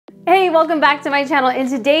Hey, welcome back to my channel. In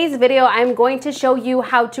today's video, I'm going to show you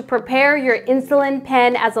how to prepare your insulin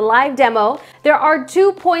pen as a live demo. There are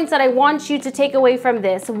 2 points that I want you to take away from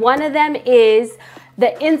this. One of them is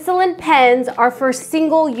the insulin pens are for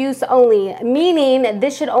single use only, meaning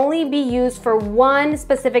this should only be used for one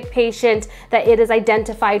specific patient that it is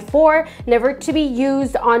identified for, never to be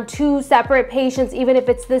used on 2 separate patients, even if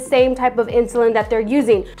it's the same type of insulin that they're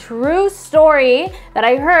using. True story that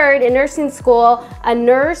I heard in nursing school, a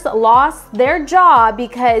nurse lost their job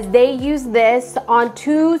because they used this on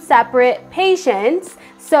 2 separate patients.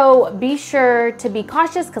 So be sure to be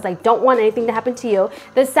cautious because I don't want anything to happen to you.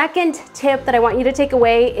 The second tip that I want you to take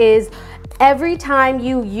away is every time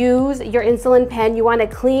you use your insulin pen, you want to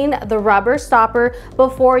clean the rubber stopper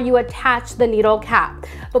before you attach the needle cap.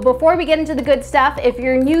 But before we get into the good stuff, if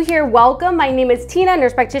you're new here, welcome. My name is Tina,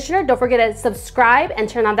 nurse practitioner. Don't forget to subscribe and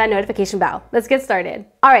turn on that notification bell. Let's get started.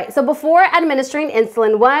 All right, so before administering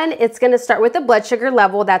insulin, it's going to start with a blood sugar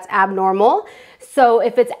level that's abnormal. So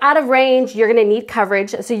if it's out of range, you're gonna need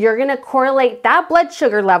coverage. So you're gonna correlate that blood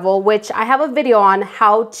sugar level, which I have a video on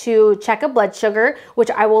how to check a blood sugar, which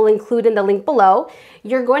I will include in the link below.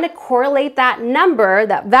 You're going to correlate that number,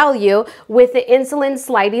 that value, with the insulin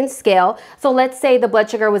sliding scale. So let's say the blood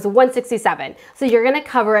sugar was 167. So you're gonna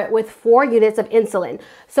cover it with 4 units of insulin.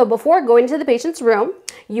 So before going to the patient's room,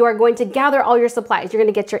 you are going to gather all your supplies. You're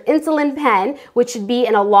gonna get your insulin pen, which should be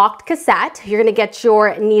in a locked cassette. You're gonna get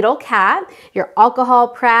your needle cap, your alcohol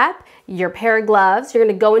prep, your pair of gloves. You're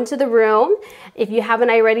gonna go into the room. If you haven't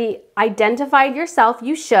already identified yourself,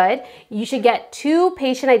 you should. You should get 2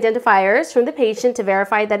 patient identifiers from the patient to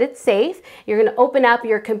verify that it's safe. You're gonna open up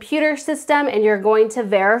your computer system and you're going to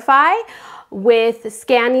verify with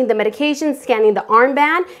scanning the medication, scanning the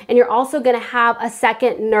armband, and you're also gonna have a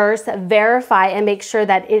second nurse verify and make sure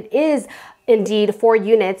that it is indeed 4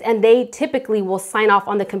 units, and they typically will sign off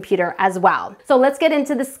on the computer as well. So let's get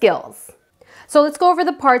into the skills. So let's go over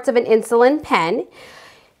the parts of an insulin pen.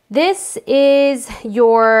 This is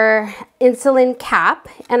your insulin cap,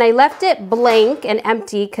 and I left it blank and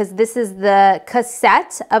empty because this is the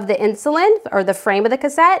cassette of the insulin, or the frame of the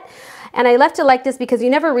cassette. And I left it like this because you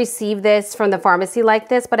never receive this from the pharmacy like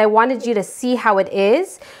this, but I wanted you to see how it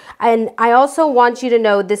is. And I also want you to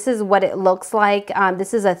know this is what it looks like.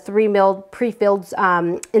 This is a 3 ml pre-filled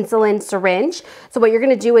insulin syringe. So what you're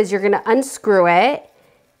gonna do is you're gonna unscrew it,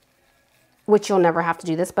 which you'll never have to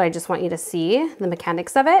do this, but I just want you to see the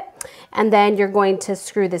mechanics of it. And then you're going to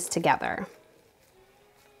screw this together.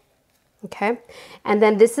 Okay, and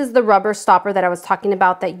then this is the rubber stopper that I was talking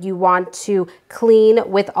about that you want to clean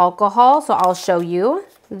with alcohol. So I'll show you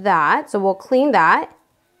that. So we'll clean that.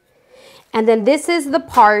 And then this is the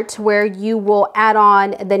part where you will add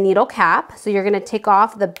on the needle cap. So you're gonna take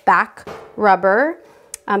off the back rubber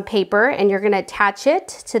paper and you're gonna attach it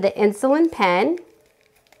to the insulin pen.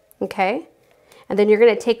 Okay, and then you're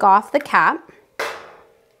gonna take off the cap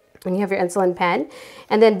and you have your insulin pen.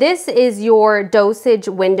 And then this is your dosage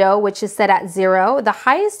window, which is set at 0. The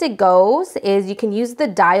highest it goes is you can use the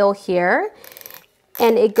dial here,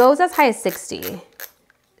 and it goes as high as 60.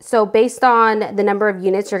 So based on the number of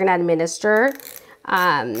units you're gonna administer,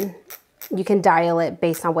 you can dial it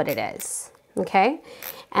based on what it is, okay?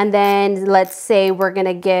 And then let's say we're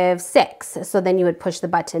gonna give 6. So then you would push the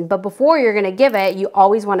button. But before you're gonna give it, you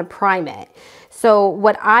always wanna prime it. So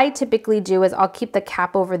what I typically do is I'll keep the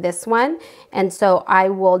cap over this one. And so I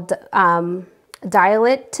will dial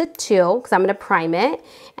it to 2 because I'm gonna prime it.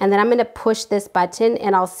 And then I'm gonna push this button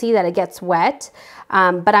and I'll see that it gets wet.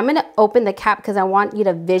 But I'm gonna open the cap because I want you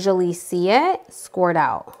to visually see it squirt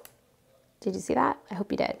out. Did you see that? I hope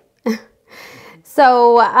you did.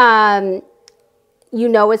 So you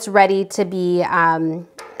know it's ready to be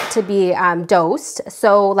dosed.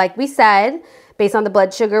 So like we said, based on the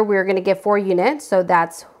blood sugar, we're gonna give 4 units. So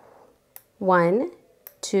that's 1,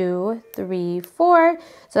 2, 3, 4.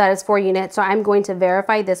 So that is 4 units. So I'm going to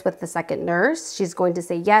verify this with the second nurse. She's going to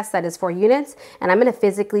say, yes, that is 4 units. And I'm gonna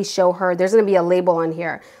physically show her, there's gonna be a label on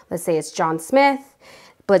here. Let's say it's John Smith.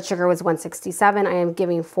 Blood sugar was 167. I am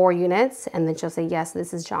giving 4 units. And then she'll say, yes,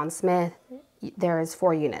 this is John Smith. There is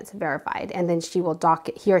 4 units verified. And then he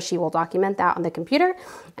or she will document that on the computer.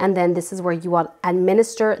 And then this is where you will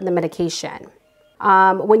administer the medication.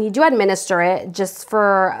 When you do administer it, just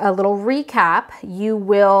for a little recap, you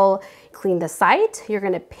will clean the site, you're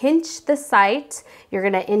gonna pinch the site, you're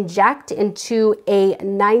gonna inject into a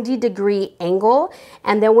 90-degree angle,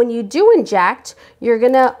 and then when you do inject, you're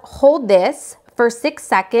gonna hold this for 6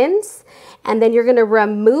 seconds, and then you're gonna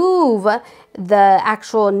remove the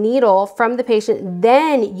actual needle from the patient.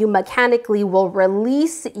 Then you mechanically will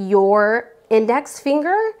release your index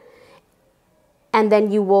finger and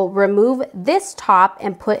then you will remove this top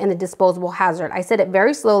and put in a disposable hazard. I said it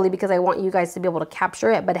very slowly because I want you guys to be able to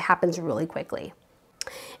capture it, but it happens really quickly.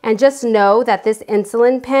 And just know that this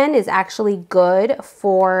insulin pen is actually good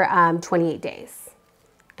for 28 days.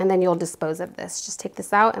 And then you'll dispose of this. Just take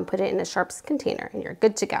this out and put it in a sharps container and you're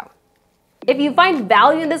good to go. If you find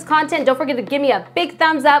value in this content, don't forget to give me a big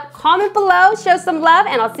thumbs up, comment below, show some love,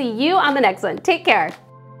 and I'll see you on the next one. Take care.